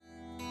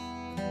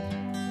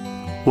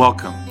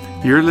Welcome.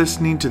 You're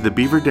listening to the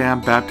Beaver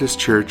Dam Baptist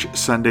Church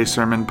Sunday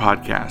Sermon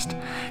Podcast.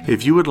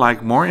 If you would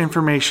like more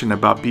information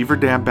about Beaver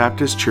Dam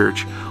Baptist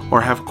Church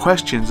or have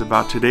questions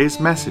about today's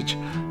message,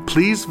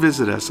 please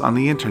visit us on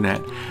the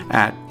internet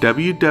at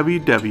www.bdbc.org.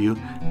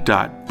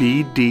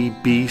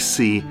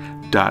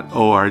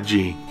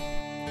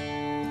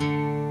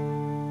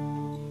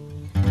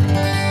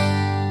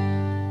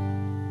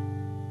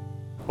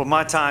 Well,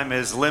 my time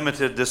is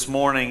limited this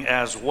morning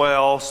as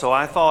well, so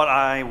I thought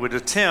I would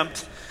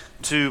attempt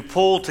to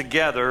pull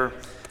together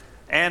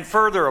and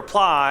further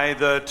apply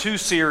the two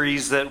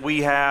series that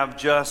we have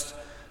just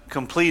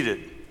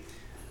completed.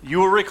 You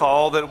will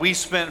recall that we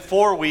spent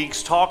 4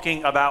 weeks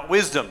talking about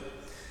wisdom,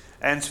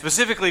 and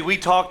specifically we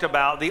talked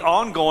about the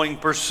ongoing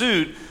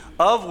pursuit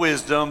of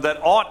wisdom that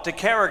ought to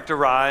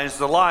characterize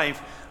the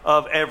life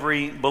of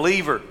every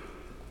believer.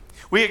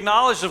 We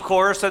acknowledge, of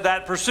course,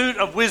 that pursuit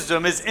of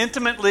wisdom is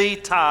intimately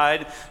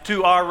tied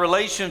to our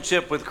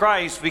relationship with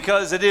Christ,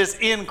 because it is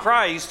in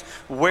Christ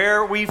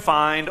where we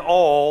find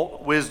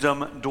all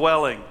wisdom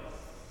dwelling.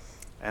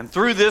 And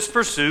through this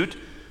pursuit,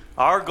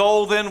 our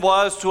goal then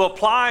was to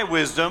apply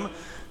wisdom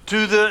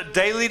to the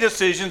daily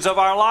decisions of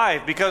our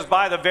life, because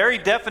by the very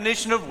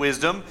definition of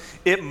wisdom,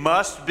 it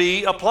must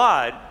be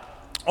applied,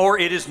 or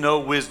it is no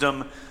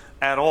wisdom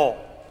at all.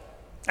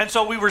 And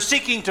so we were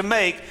seeking to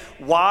make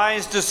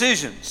wise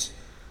decisions,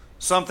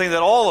 something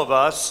that all of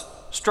us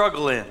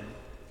struggle in.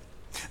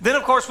 Then,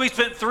 of course, we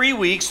spent 3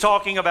 weeks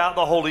talking about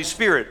the Holy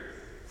Spirit,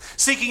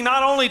 seeking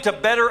not only to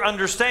better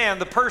understand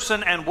the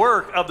person and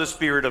work of the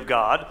Spirit of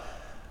God,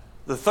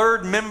 the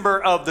third member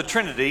of the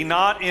Trinity,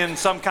 not in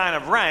some kind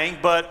of rank,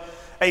 but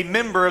a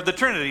member of the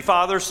Trinity,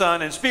 Father,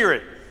 Son, and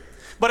Spirit.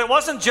 But it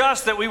wasn't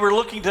just that we were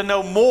looking to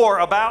know more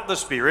about the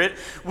Spirit.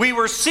 We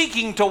were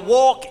seeking to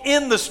walk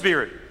in the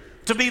Spirit,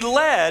 to be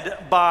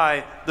led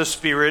by the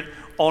Spirit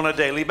on a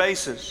daily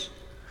basis.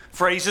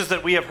 Phrases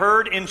that we have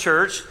heard in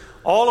church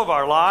all of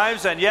our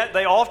lives, and yet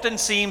they often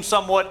seem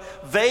somewhat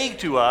vague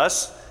to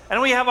us, and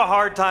we have a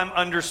hard time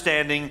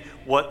understanding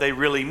what they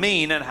really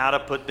mean and how to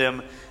put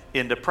them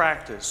into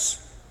practice.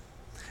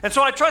 And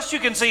so I trust you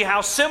can see how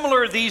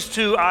similar these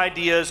two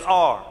ideas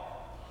are.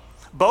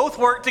 Both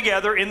work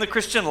together in the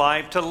Christian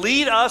life to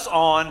lead us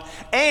on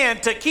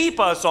and to keep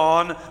us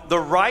on the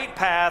right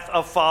path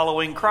of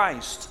following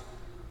Christ.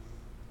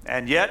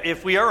 And yet,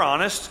 if we are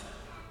honest,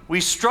 we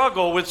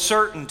struggle with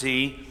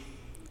certainty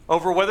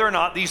over whether or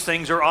not these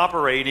things are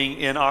operating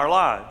in our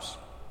lives.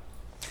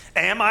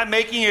 Am I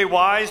making a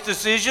wise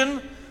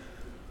decision?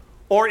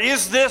 Or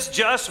is this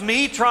just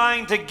me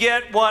trying to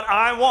get what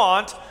I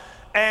want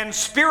and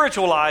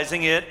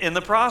spiritualizing it in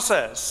the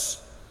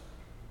process?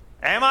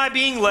 Am I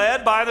being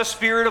led by the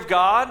Spirit of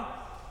God?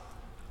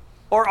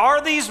 Or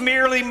are these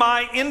merely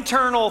my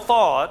internal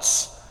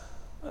thoughts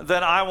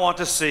that I want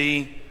to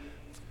see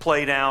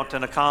played out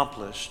and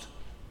accomplished?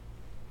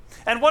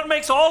 And what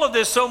makes all of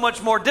this so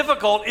much more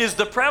difficult is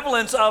the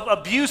prevalence of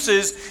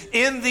abuses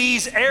in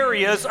these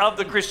areas of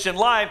the Christian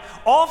life,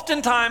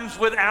 oftentimes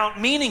without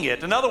meaning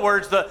it. In other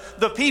words,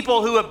 the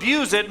people who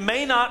abuse it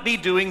may not be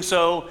doing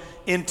so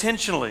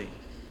intentionally.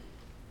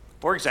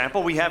 For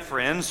example, we have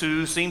friends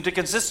who seem to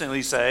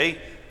consistently say,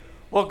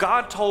 "Well,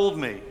 God told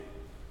me."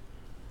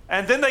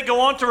 And then they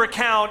go on to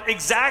recount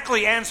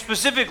exactly and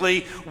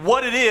specifically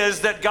what it is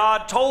that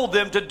God told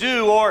them to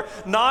do or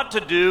not to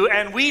do.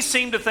 And we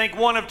seem to think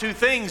one of two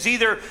things.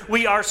 Either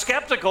we are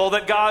skeptical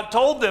that God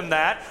told them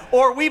that,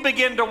 or we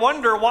begin to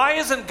wonder, why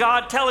isn't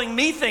God telling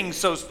me things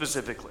so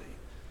specifically?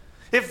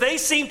 If they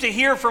seem to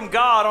hear from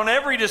God on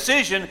every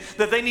decision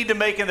that they need to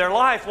make in their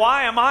life,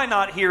 why am I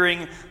not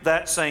hearing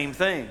that same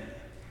thing?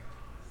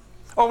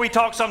 Or we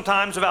talk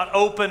sometimes about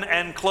open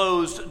and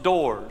closed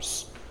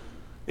doors.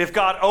 If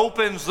God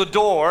opens the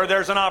door,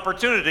 there's an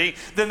opportunity,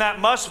 then that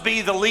must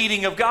be the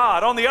leading of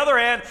God. On the other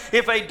hand,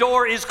 if a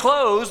door is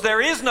closed, there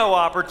is no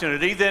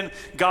opportunity, then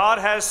God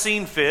has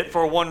seen fit,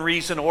 for one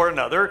reason or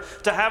another,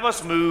 to have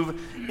us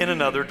move in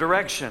another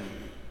direction.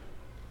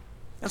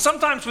 And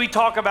sometimes we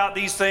talk about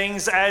these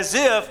things as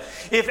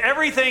if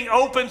everything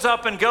opens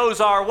up and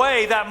goes our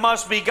way, that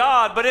must be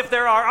God. But if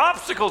there are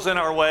obstacles in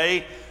our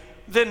way,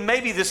 then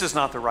maybe this is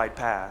not the right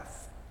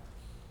path.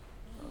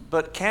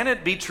 But can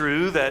it be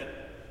true that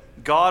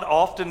God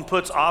often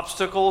puts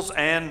obstacles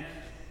and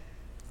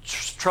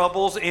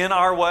troubles in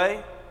our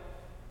way?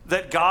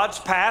 That God's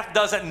path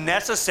doesn't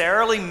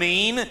necessarily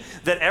mean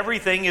that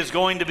everything is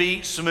going to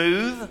be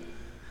smooth?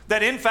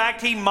 That in fact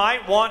He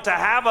might want to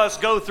have us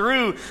go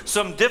through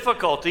some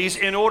difficulties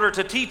in order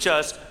to teach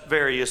us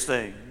various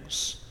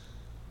things?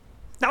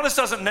 Now, this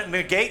doesn't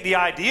negate the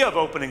idea of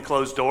open and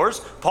closed doors.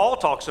 Paul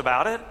talks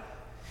about it.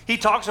 He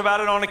talks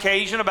about it on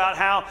occasion, about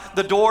how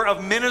the door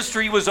of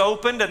ministry was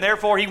opened and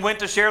therefore he went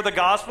to share the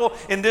gospel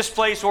in this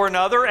place or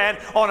another. And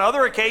on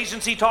other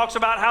occasions he talks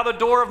about how the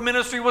door of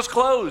ministry was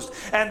closed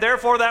and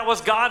therefore that was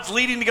God's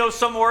leading to go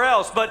somewhere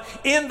else. But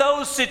in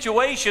those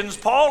situations,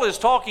 Paul is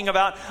talking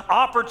about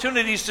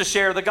opportunities to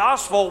share the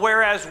gospel,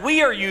 whereas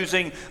we are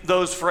using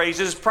those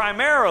phrases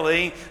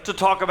primarily to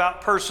talk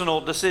about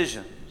personal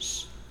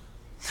decisions.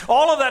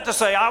 All of that to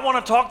say, I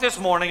want to talk this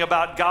morning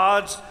about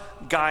God's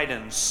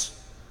guidance,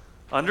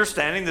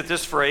 understanding that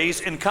this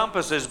phrase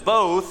encompasses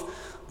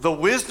both the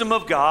wisdom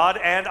of God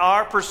and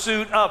our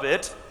pursuit of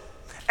it,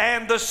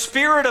 and the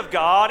Spirit of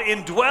God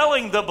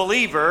indwelling the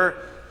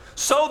believer,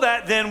 so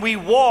that then we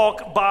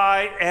walk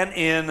by and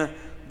in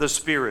the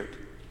Spirit.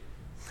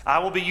 I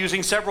will be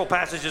using several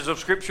passages of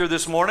Scripture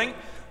this morning,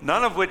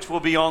 none of which will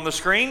be on the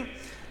screen,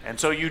 and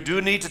so you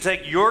do need to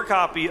take your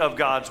copy of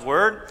God's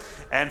Word,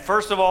 and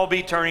first of all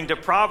be turning to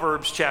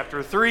Proverbs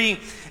chapter 3,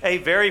 a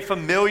very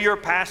familiar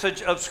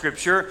passage of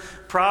Scripture,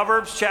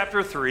 Proverbs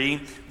chapter 3,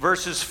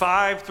 verses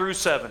 5 through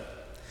 7.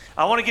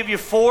 I want to give you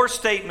 4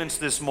 statements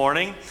this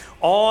morning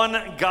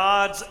on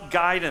God's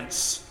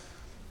guidance.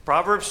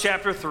 Proverbs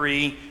chapter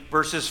 3,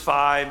 verses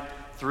 5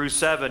 through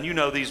 7. You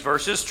know these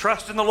verses.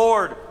 Trust in the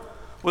Lord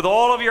with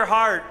all of your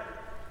heart,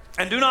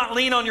 and do not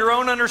lean on your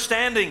own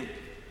understanding.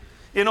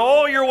 In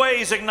all your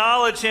ways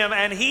acknowledge Him,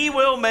 and He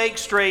will make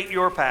straight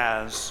your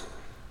paths.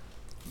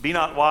 Be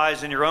not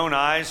wise in your own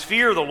eyes.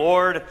 Fear the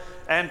Lord,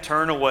 and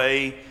turn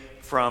away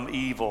from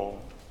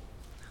evil.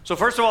 So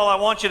first of all, I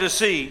want you to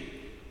see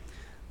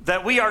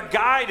that we are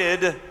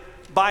guided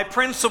by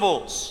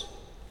principles.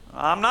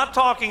 I'm not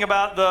talking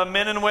about the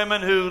men and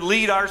women who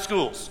lead our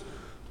schools.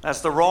 That's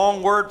the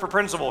wrong word for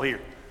principle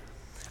here.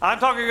 I'm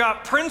talking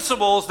about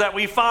principles that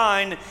we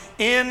find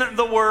in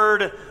the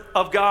Word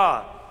of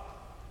God.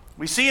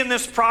 We see in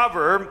this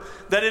proverb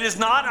that it is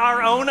not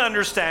our own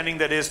understanding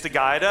that is to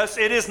guide us.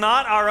 It is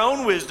not our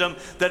own wisdom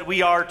that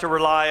we are to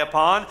rely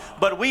upon,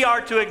 but we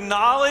are to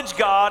acknowledge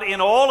God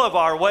in all of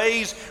our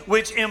ways,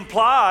 which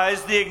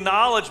implies the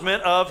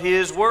acknowledgement of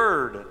His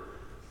Word.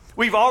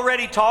 We've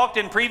already talked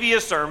in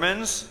previous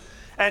sermons,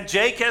 and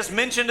Jake has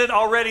mentioned it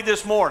already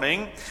this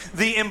morning,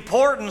 the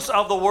importance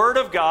of the Word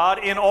of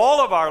God in all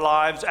of our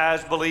lives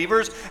as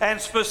believers, and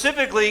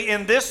specifically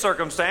in this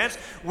circumstance,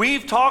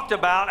 we've talked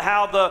about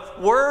how the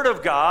Word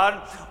of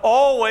God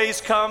always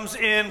comes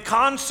in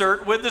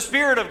concert with the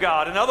Spirit of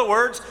God. In other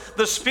words,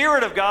 the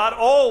Spirit of God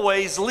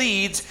always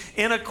leads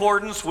in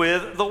accordance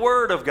with the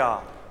Word of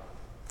God.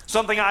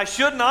 Something I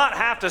should not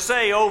have to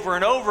say over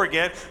and over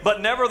again,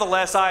 but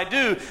nevertheless I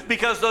do,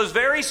 because those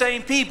very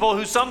same people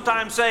who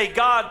sometimes say,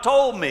 God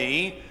told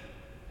me,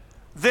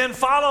 then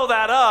follow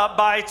that up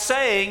by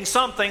saying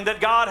something that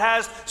God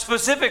has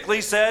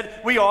specifically said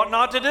we ought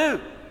not to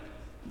do.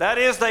 That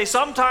is, they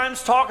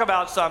sometimes talk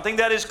about something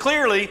that is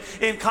clearly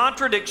in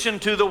contradiction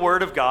to the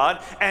Word of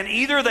God, and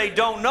either they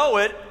don't know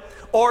it,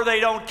 or they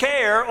don't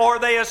care, or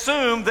they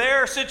assume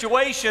their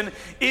situation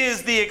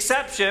is the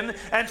exception,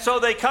 and so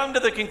they come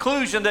to the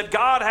conclusion that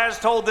God has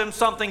told them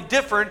something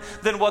different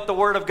than what the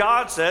Word of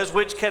God says,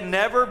 which can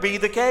never be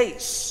the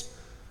case.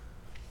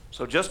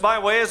 So just by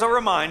way as a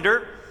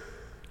reminder,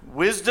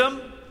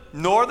 wisdom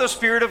nor the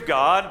Spirit of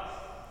God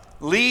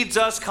leads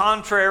us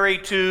contrary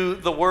to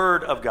the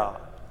Word of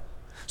God.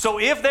 So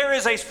if there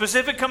is a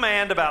specific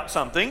command about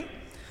something,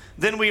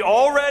 then we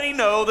already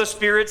know the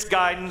Spirit's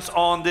guidance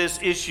on this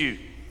issue.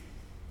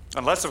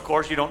 Unless, of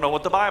course, you don't know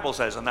what the Bible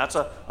says, and that's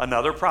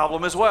another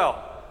problem as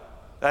well.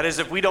 That is,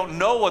 if we don't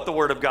know what the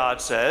Word of God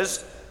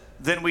says,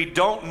 then we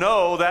don't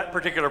know that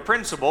particular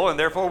principle, and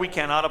therefore we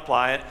cannot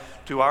apply it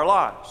to our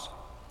lives.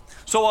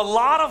 So a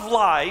lot of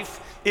life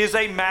is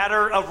a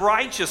matter of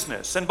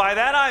righteousness. And by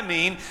that I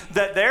mean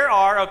that there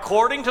are,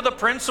 according to the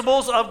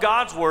principles of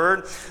God's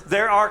Word,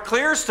 there are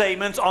clear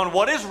statements on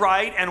what is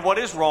right and what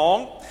is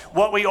wrong,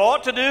 what we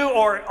ought to do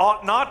or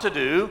ought not to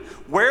do,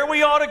 where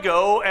we ought to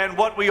go and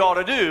what we ought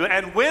to do.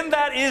 And when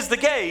that is the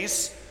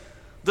case,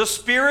 the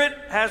Spirit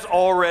has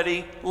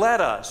already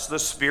led us. The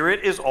Spirit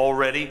is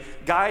already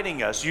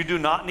guiding us. You do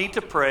not need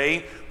to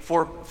pray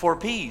for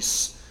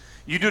peace.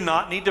 You do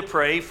not need to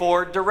pray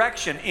for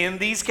direction in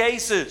these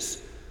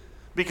cases,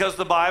 because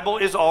the Bible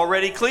is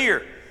already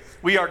clear.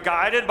 We are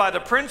guided by the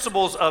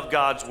principles of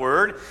God's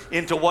Word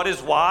into what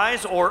is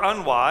wise or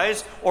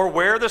unwise, or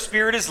where the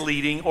Spirit is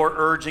leading or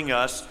urging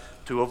us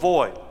to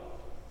avoid.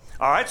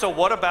 All right, so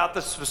what about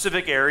the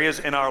specific areas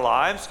in our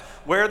lives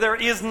where there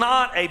is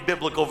not a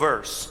biblical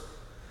verse?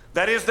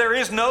 That is, there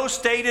is no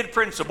stated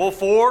principle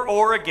for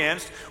or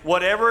against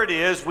whatever it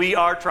is we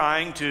are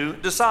trying to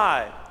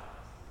decide.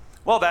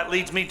 Well, that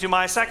leads me to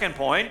my second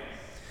point.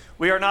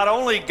 We are not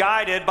only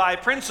guided by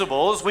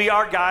principles, we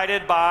are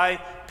guided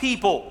by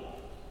people.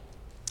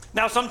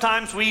 Now,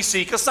 sometimes we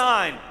seek a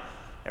sign.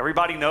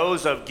 Everybody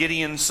knows of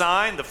Gideon's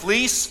sign, the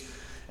fleece.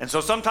 And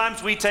so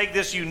sometimes we take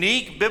this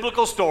unique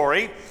biblical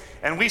story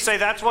and we say,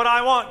 that's what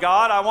I want,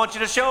 God. I want you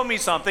to show me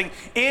something,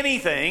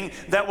 anything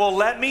that will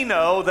let me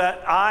know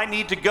that I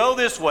need to go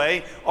this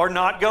way or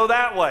not go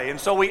that way. And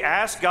so we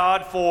ask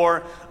God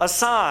for a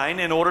sign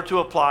in order to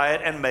apply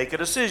it and make a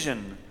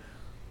decision.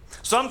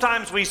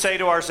 Sometimes we say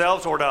to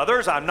ourselves or to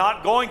others, I'm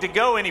not going to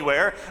go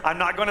anywhere. I'm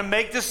not going to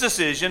make this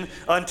decision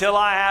until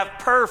I have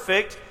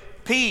perfect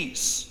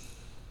peace.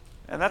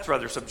 And that's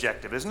rather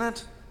subjective, isn't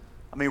it?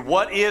 I mean,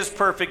 what is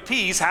perfect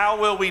peace? How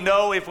will we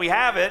know if we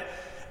have it?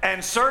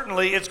 And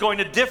certainly it's going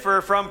to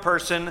differ from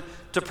person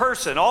to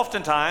person,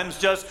 oftentimes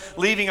just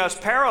leaving us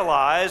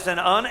paralyzed and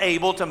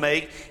unable to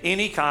make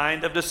any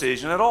kind of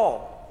decision at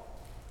all.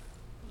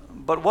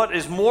 But what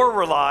is more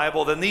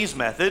reliable than these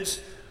methods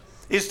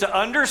is to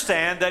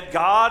understand that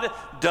God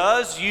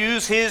does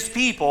use His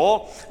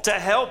people to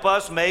help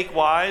us make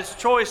wise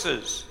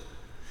choices.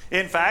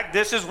 In fact,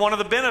 this is one of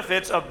the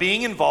benefits of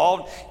being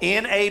involved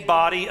in a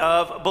body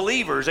of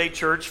believers, a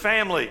church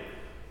family.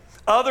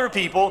 Other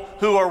people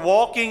who are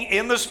walking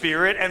in the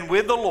Spirit and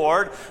with the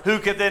Lord, who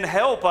can then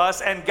help us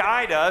and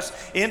guide us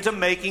into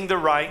making the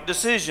right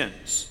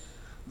decisions.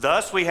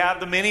 Thus, we have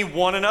the many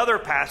one another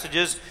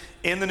passages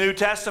in the New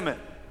Testament.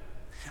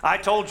 I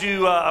told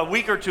you a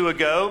week or two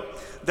ago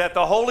that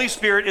the Holy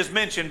Spirit is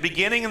mentioned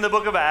beginning in the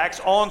book of Acts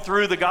on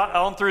through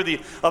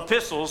the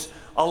epistles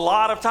a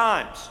lot of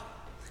times.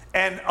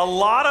 And a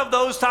lot of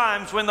those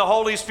times when the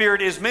Holy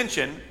Spirit is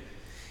mentioned,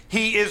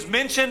 He is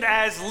mentioned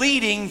as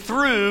leading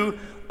through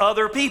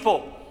other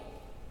people.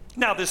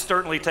 Now, this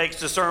certainly takes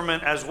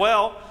discernment as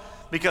well,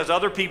 because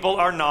other people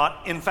are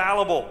not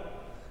infallible.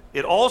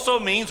 It also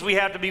means we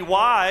have to be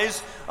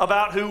wise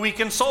about who we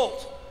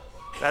consult.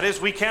 That is,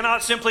 we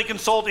cannot simply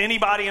consult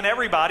anybody and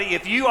everybody.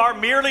 If you are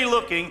merely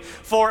looking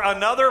for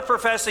another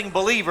professing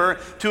believer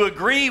to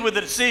agree with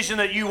the decision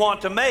that you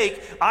want to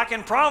make, I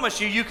can promise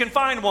you can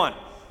find one.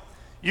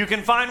 You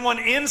can find one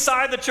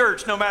inside the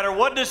church, no matter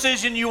what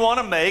decision you want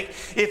to make.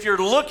 If you're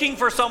looking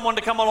for someone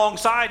to come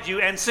alongside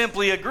you and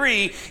simply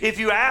agree, if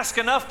you ask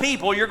enough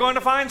people, you're going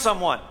to find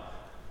someone.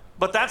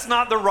 But that's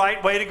not the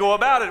right way to go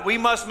about it. We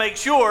must make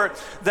sure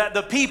that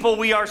the people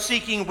we are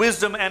seeking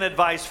wisdom and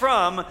advice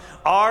from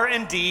are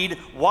indeed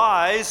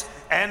wise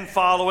and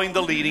following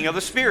the leading of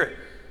the Spirit.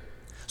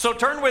 So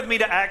turn with me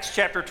to Acts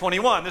chapter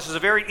 21. This is a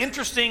very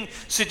interesting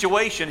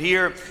situation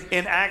here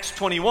in Acts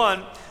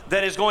 21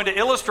 that is going to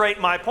illustrate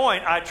my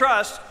point. I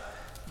trust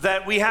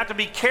that we have to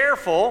be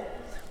careful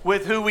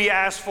with who we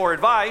ask for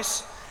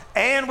advice,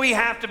 and we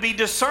have to be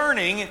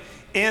discerning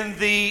in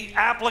the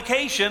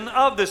application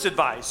of this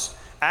advice.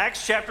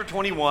 Acts chapter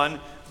 21,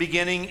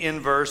 beginning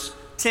in verse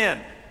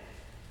 10.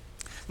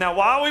 Now,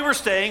 while we were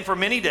staying for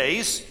many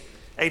days,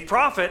 a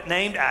prophet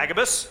named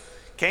Agabus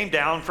came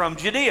down from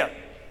Judea.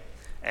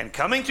 And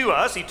coming to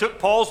us, he took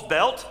Paul's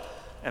belt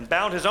and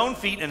bound his own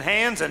feet and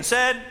hands and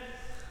said,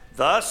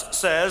 "Thus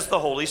says the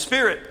Holy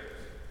Spirit,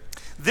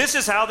 this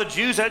is how the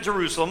Jews at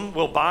Jerusalem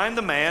will bind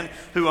the man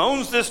who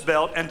owns this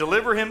belt and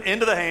deliver him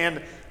into the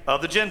hand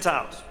of the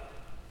Gentiles."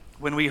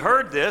 When we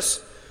heard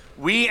this,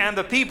 we and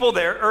the people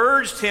there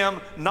urged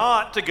him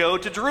not to go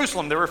to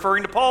Jerusalem. They're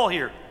referring to Paul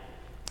here.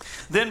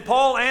 Then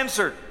Paul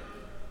answered,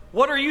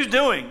 "What are you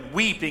doing,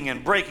 weeping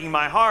and breaking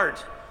my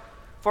heart?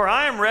 For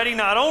I am ready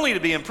not only to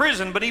be in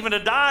prison, but even to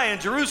die in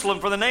Jerusalem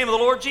for the name of the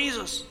Lord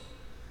Jesus."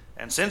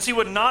 And since he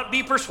would not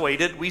be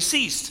persuaded, we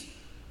ceased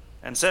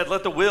and said,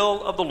 "Let the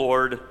will of the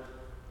Lord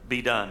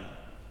be done."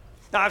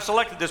 Now, I've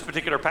selected this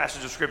particular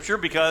passage of Scripture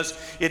because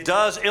it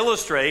does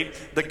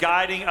illustrate the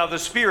guiding of the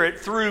Spirit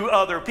through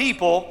other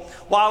people,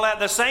 while at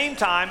the same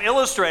time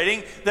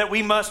illustrating that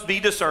we must be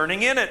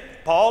discerning in it.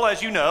 Paul,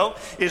 as you know,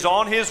 is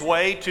on his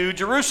way to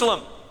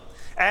Jerusalem.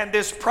 And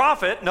this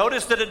prophet,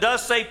 notice that it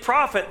does say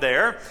prophet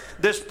there,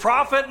 this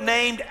prophet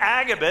named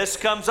Agabus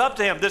comes up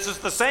to him. This is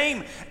the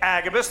same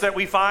Agabus that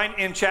we find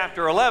in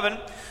chapter 11,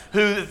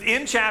 who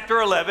in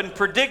chapter 11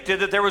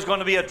 predicted that there was going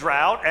to be a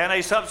drought and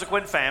a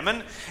subsequent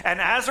famine.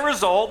 And as a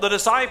result, the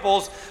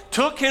disciples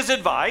took his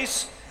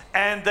advice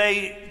and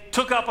they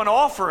took up an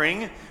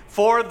offering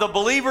for the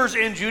believers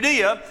in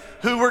Judea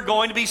who were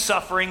going to be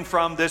suffering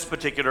from this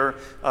particular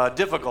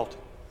difficulty.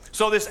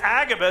 So this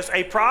Agabus,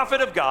 a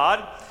prophet of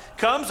God,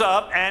 comes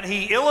up and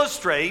he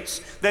illustrates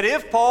that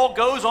if Paul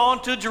goes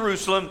on to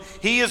Jerusalem,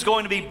 he is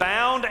going to be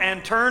bound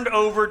and turned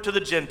over to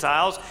the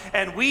Gentiles,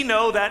 and we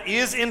know that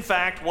is in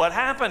fact what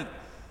happened.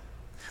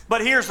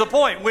 But here's the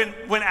point.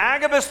 When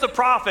Agabus the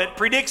prophet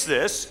predicts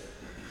this,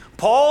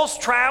 Paul's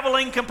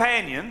traveling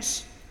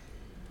companions,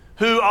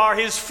 who are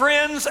his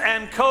friends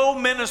and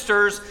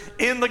co-ministers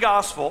in the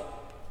gospel,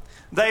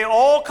 they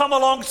all come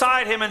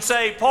alongside him and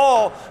say,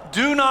 "Paul,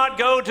 do not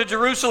go to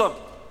Jerusalem.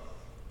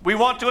 We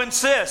want to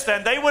insist."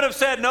 And they would have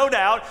said, no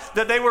doubt,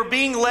 that they were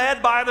being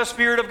led by the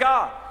Spirit of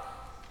God.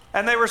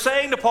 And they were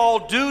saying to Paul,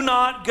 "Do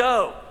not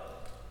go."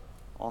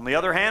 On the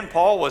other hand,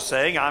 Paul was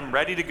saying, "I'm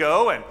ready to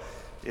go, and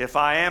if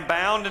I am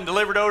bound and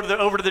delivered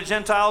over to the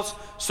Gentiles,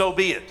 so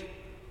be it."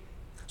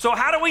 So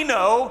how do we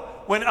know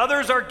when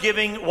others are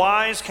giving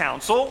wise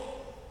counsel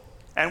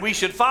and we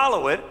should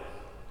follow it?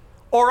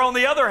 Or on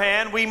the other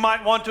hand, we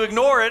might want to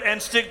ignore it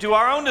and stick to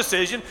our own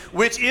decision,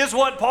 which is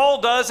what Paul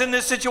does in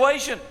this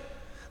situation.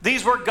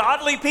 These were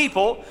godly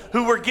people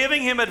who were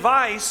giving him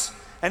advice,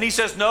 and he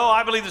says, "No,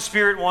 I believe the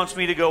Spirit wants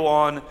me to go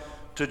on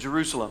to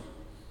Jerusalem."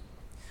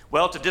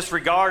 Well, to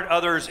disregard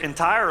others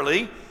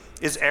entirely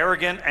is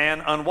arrogant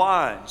and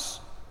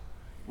unwise.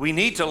 We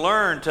need to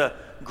learn to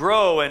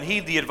grow and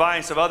heed the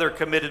advice of other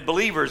committed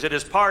believers. It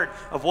is part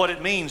of what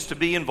it means to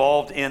be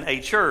involved in a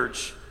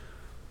church.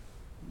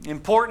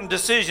 Important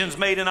decisions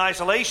made in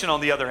isolation, on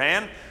the other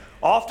hand,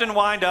 often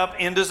wind up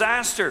in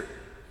disaster,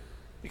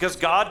 because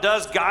God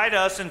does guide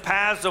us in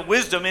paths of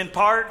wisdom in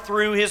part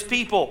through His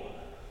people.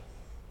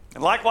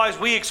 And likewise,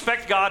 we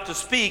expect God to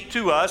speak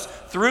to us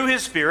through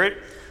His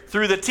Spirit,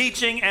 through the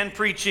teaching and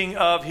preaching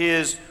of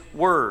His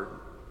Word.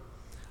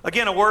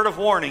 Again, a word of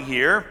warning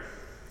here.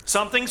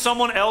 Something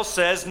someone else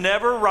says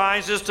never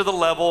rises to the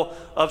level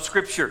of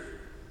Scripture.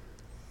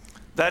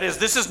 That is,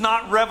 this is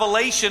not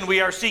revelation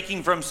we are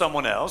seeking from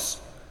someone else.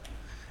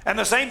 And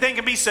the same thing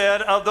can be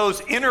said of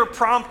those inner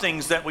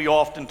promptings that we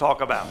often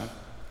talk about.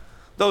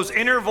 Those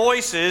inner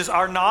voices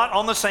are not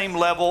on the same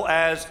level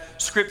as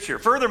Scripture.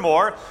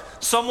 Furthermore,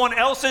 someone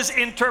else's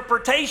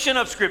interpretation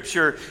of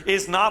Scripture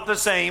is not the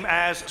same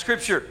as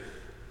Scripture,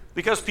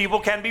 because people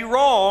can be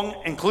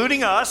wrong,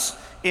 including us,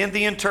 in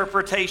the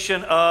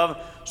interpretation of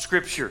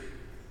Scripture.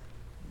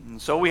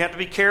 And so we have to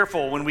be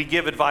careful when we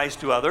give advice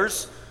to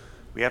others.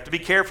 We have to be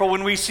careful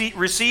when we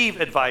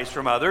receive advice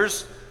from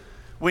others.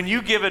 When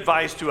you give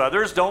advice to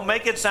others, don't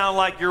make it sound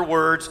like your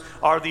words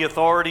are the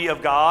authority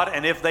of God,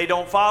 and if they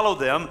don't follow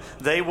them,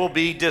 they will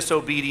be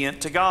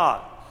disobedient to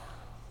God.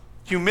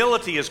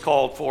 Humility is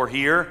called for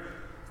here,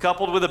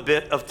 coupled with a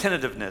bit of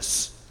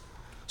tentativeness.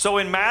 So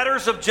in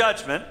matters of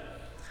judgment,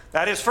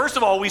 that is, first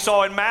of all, we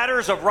saw in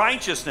matters of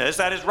righteousness,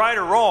 that is right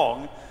or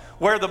wrong,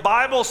 where the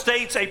Bible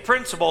states a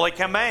principle, a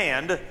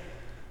command,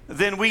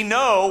 then we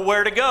know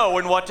where to go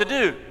and what to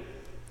do.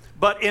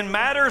 But in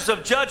matters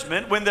of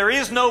judgment, when there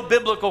is no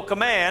biblical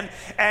command,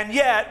 and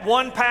yet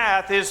one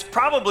path is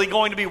probably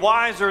going to be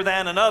wiser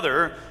than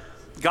another,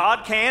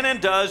 God can and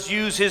does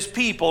use His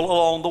people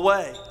along the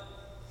way.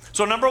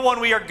 So number one,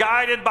 we are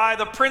guided by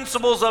the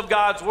principles of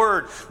God's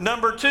Word.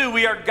 Number two,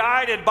 we are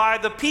guided by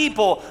the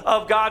people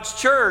of God's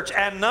church.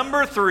 And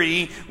number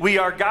three, we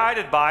are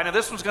guided by, now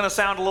this one's going to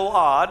sound a little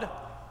odd.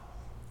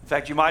 In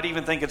fact, you might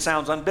even think it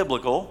sounds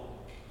unbiblical.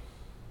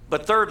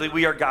 But thirdly,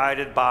 we are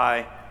guided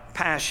by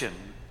passion.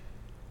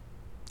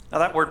 Now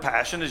that word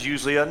passion is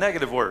usually a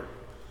negative word.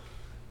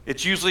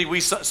 It's usually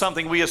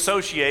something we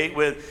associate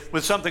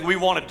with something we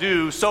want to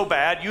do so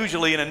bad,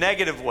 usually in a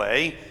negative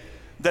way,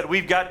 that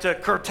we've got to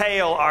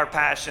curtail our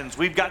passions.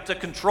 We've got to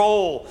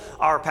control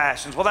our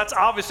passions. Well, that's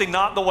obviously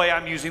not the way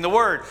I'm using the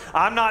word.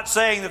 I'm not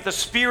saying that the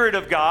Spirit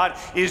of God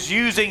is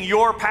using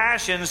your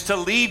passions to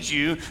lead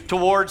you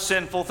towards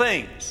sinful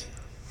things.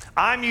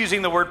 I'm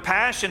using the word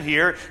passion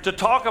here to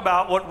talk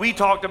about what we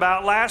talked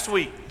about last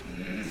week.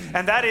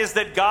 And that is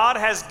that God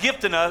has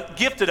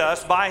gifted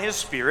us by His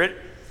Spirit.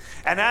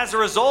 And as a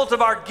result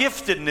of our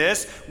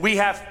giftedness, we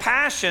have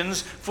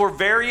passions for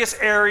various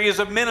areas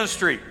of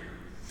ministry.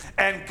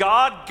 And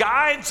God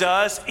guides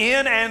us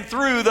in and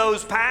through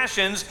those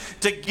passions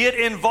to get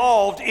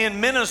involved in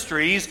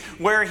ministries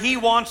where He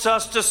wants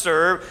us to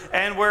serve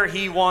and where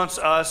He wants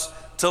us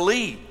to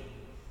lead.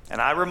 And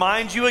I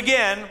remind you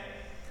again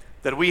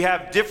that we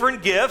have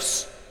different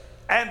gifts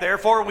and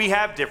therefore we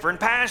have different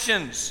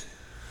passions.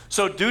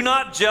 So do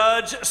not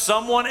judge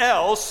someone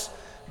else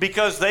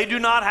because they do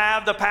not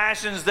have the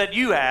passions that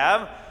you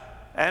have,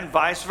 and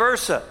vice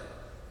versa.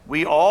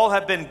 We all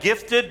have been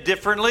gifted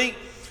differently.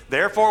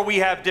 Therefore, we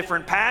have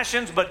different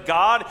passions, but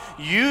God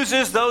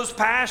uses those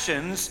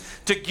passions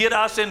to get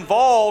us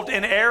involved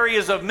in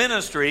areas of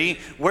ministry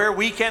where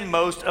we can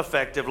most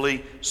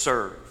effectively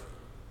serve.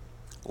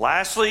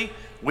 Lastly,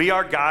 we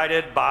are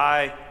guided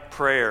by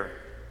prayer.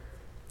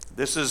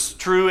 This is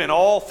true in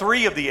all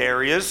three of the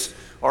areas,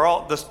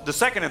 or the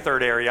second and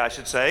third area, I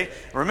should say.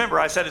 Remember,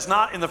 I said it's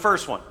not in the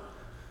first one.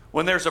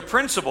 When there's a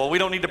principle, we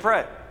don't need to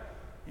pray.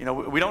 You know,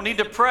 we don't need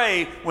to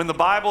pray when the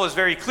Bible is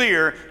very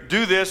clear,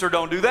 do this or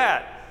don't do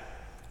that.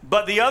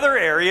 But the other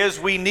areas,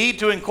 we need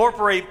to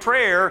incorporate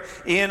prayer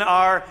in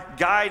our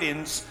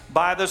guidance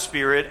by the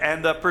Spirit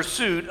and the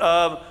pursuit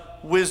of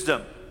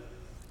wisdom.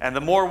 And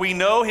the more we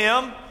know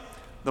Him,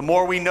 the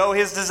more we know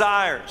His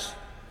desires.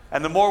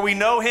 And the more we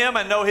know Him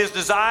and know His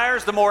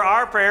desires, the more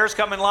our prayers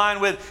come in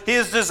line with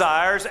His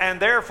desires,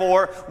 and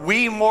therefore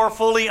we more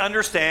fully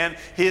understand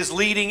His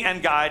leading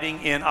and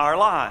guiding in our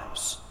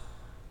lives.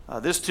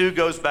 This too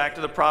goes back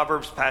to the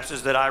Proverbs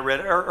passage that I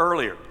read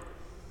earlier.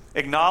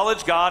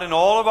 Acknowledge God in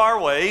all of our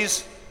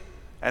ways,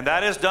 and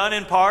that is done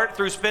in part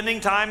through spending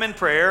time in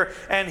prayer,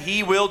 and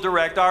He will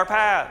direct our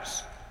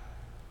paths.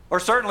 Or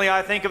certainly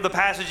I think of the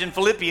passage in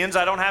Philippians.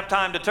 I don't have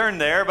time to turn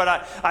there,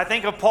 but I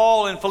think of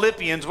Paul in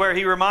Philippians where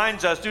he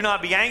reminds us, do not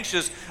be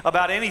anxious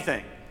about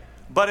anything,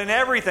 but in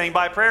everything,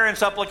 by prayer and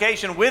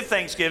supplication with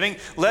thanksgiving,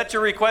 let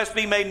your requests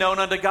be made known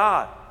unto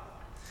God.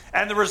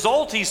 And the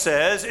result, he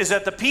says, is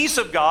that the peace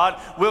of God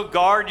will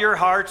guard your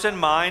hearts and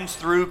minds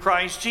through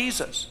Christ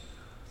Jesus.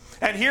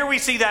 And here we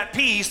see that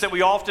peace that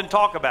we often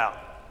talk about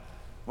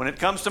when it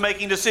comes to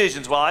making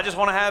decisions. Well, I just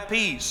want to have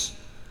peace.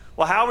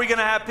 Well, how are we going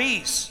to have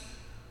peace?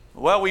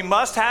 Well, we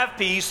must have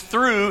peace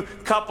through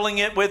coupling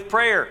it with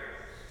prayer.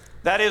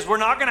 That is, we're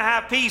not going to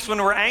have peace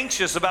when we're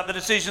anxious about the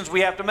decisions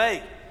we have to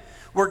make.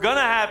 We're going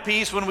to have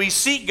peace when we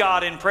seek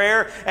God in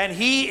prayer, and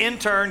He in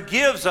turn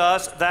gives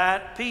us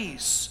that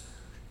peace.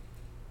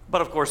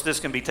 But of course, this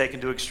can be taken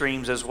to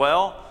extremes as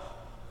well.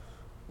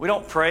 We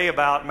don't pray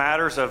about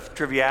matters of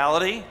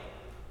triviality.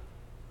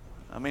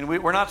 I mean,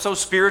 we're not so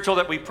spiritual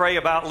that we pray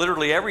about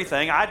literally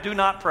everything. I do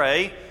not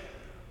pray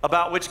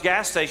about which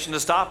gas station to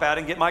stop at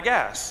and get my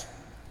gas.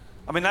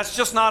 I mean, that's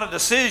just not a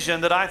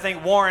decision that I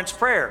think warrants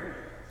prayer.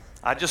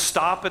 I just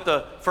stop at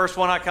the first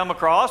one I come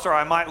across, or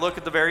I might look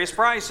at the various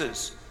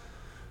prices.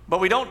 But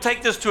we don't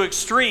take this to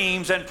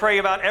extremes and pray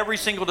about every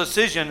single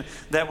decision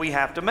that we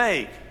have to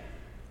make.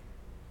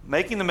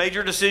 Making the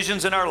major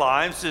decisions in our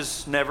lives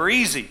is never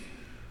easy.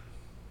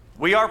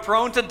 We are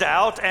prone to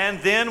doubt, and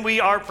then we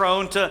are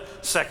prone to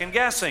second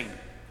guessing.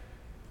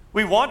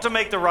 We want to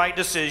make the right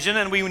decision,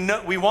 and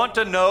we want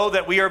to know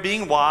that we are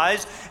being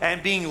wise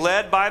and being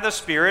led by the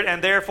Spirit,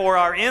 and therefore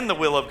are in the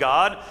will of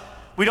God.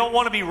 We don't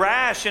want to be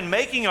rash in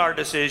making our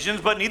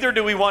decisions, but neither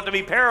do we want to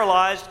be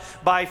paralyzed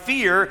by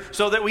fear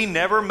so that we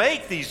never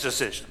make these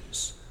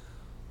decisions.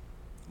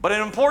 But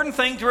an important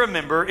thing to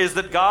remember is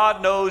that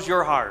God knows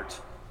your heart,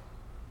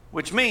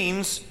 which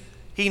means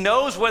He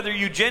knows whether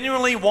you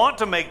genuinely want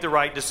to make the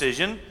right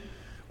decision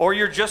or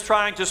you're just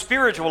trying to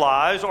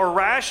spiritualize or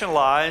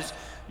rationalize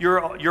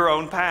your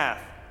own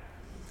path.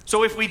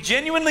 So if we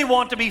genuinely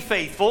want to be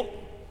faithful,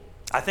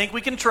 I think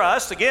we can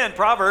trust, again,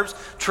 Proverbs,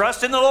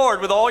 trust in the Lord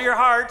with all your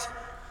heart.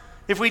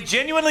 If we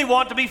genuinely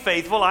want to be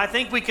faithful, I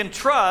think we can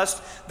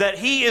trust that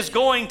He is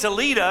going to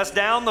lead us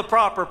down the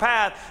proper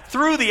path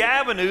through the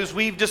avenues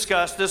we've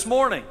discussed this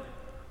morning.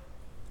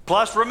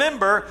 Plus,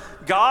 remember,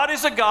 God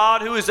is a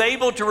God who is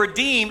able to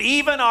redeem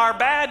even our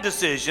bad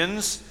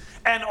decisions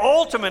and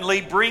ultimately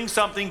bring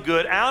something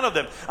good out of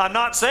them. I'm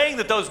not saying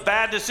that those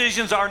bad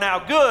decisions are now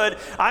good.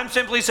 I'm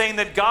simply saying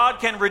that God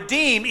can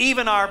redeem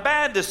even our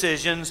bad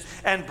decisions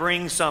and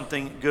bring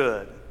something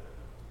good.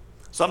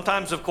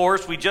 Sometimes, of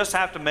course, we just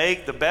have to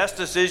make the best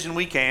decision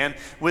we can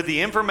with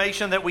the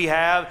information that we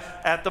have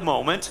at the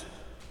moment,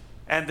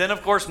 and then,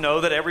 of course,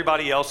 know that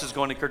everybody else is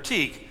going to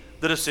critique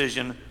the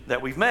decision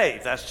that we've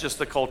made. That's just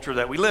the culture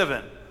that we live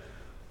in.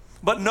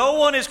 But no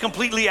one is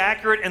completely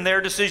accurate in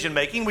their decision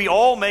making. We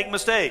all make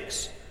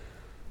mistakes.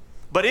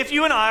 But if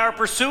you and I are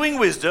pursuing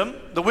wisdom,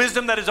 the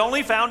wisdom that is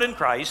only found in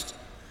Christ,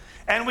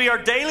 and we are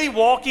daily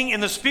walking in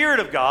the Spirit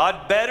of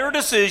God, better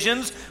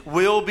decisions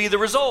will be the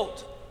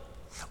result.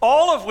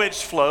 All of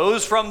which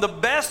flows from the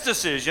best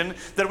decision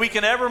that we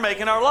can ever make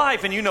in our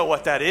life. And you know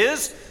what that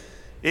is.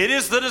 It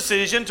is the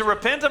decision to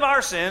repent of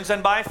our sins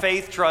and by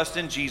faith trust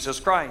in Jesus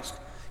Christ,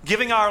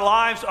 giving our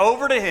lives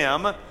over to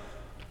Him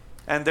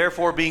and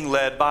therefore being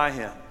led by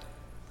Him.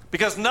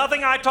 Because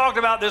nothing I talked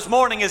about this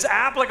morning is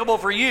applicable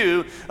for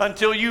you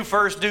until you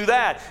first do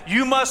that.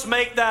 You must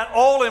make that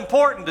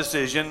all-important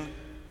decision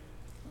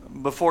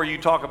before you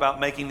talk about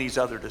making these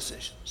other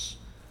decisions.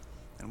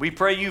 And we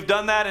pray you've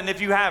done that, and if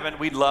you haven't,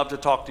 we'd love to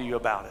talk to you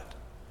about it.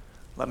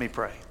 Let me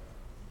pray.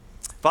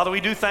 Father, we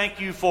do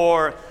thank you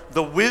for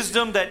the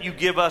wisdom that you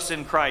give us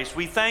in Christ.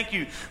 We thank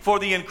you for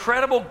the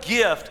incredible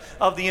gift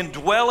of the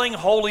indwelling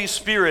Holy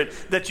Spirit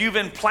that you've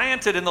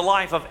implanted in the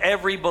life of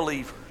every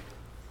believer.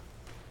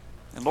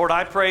 And Lord,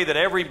 I pray that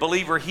every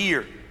believer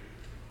here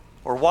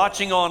or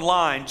watching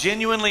online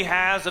genuinely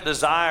has a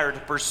desire to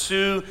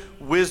pursue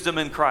wisdom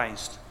in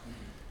Christ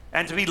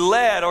and to be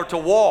led or to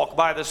walk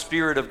by the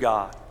Spirit of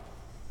God.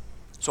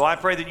 So I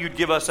pray that you'd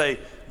give us a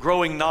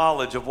growing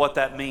knowledge of what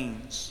that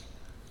means.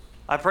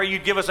 I pray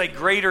you'd give us a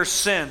greater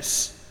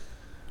sense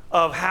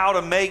of how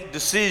to make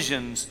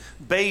decisions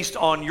based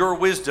on your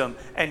wisdom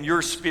and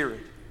your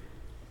Spirit.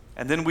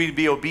 And then we'd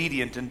be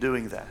obedient in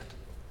doing that.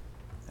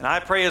 And I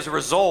pray as a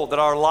result that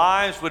our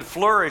lives would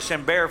flourish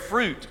and bear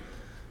fruit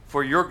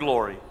for your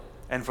glory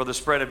and for the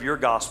spread of your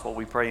gospel.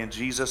 We pray in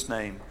Jesus'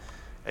 name.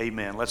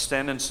 Amen. Let's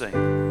stand and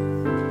sing.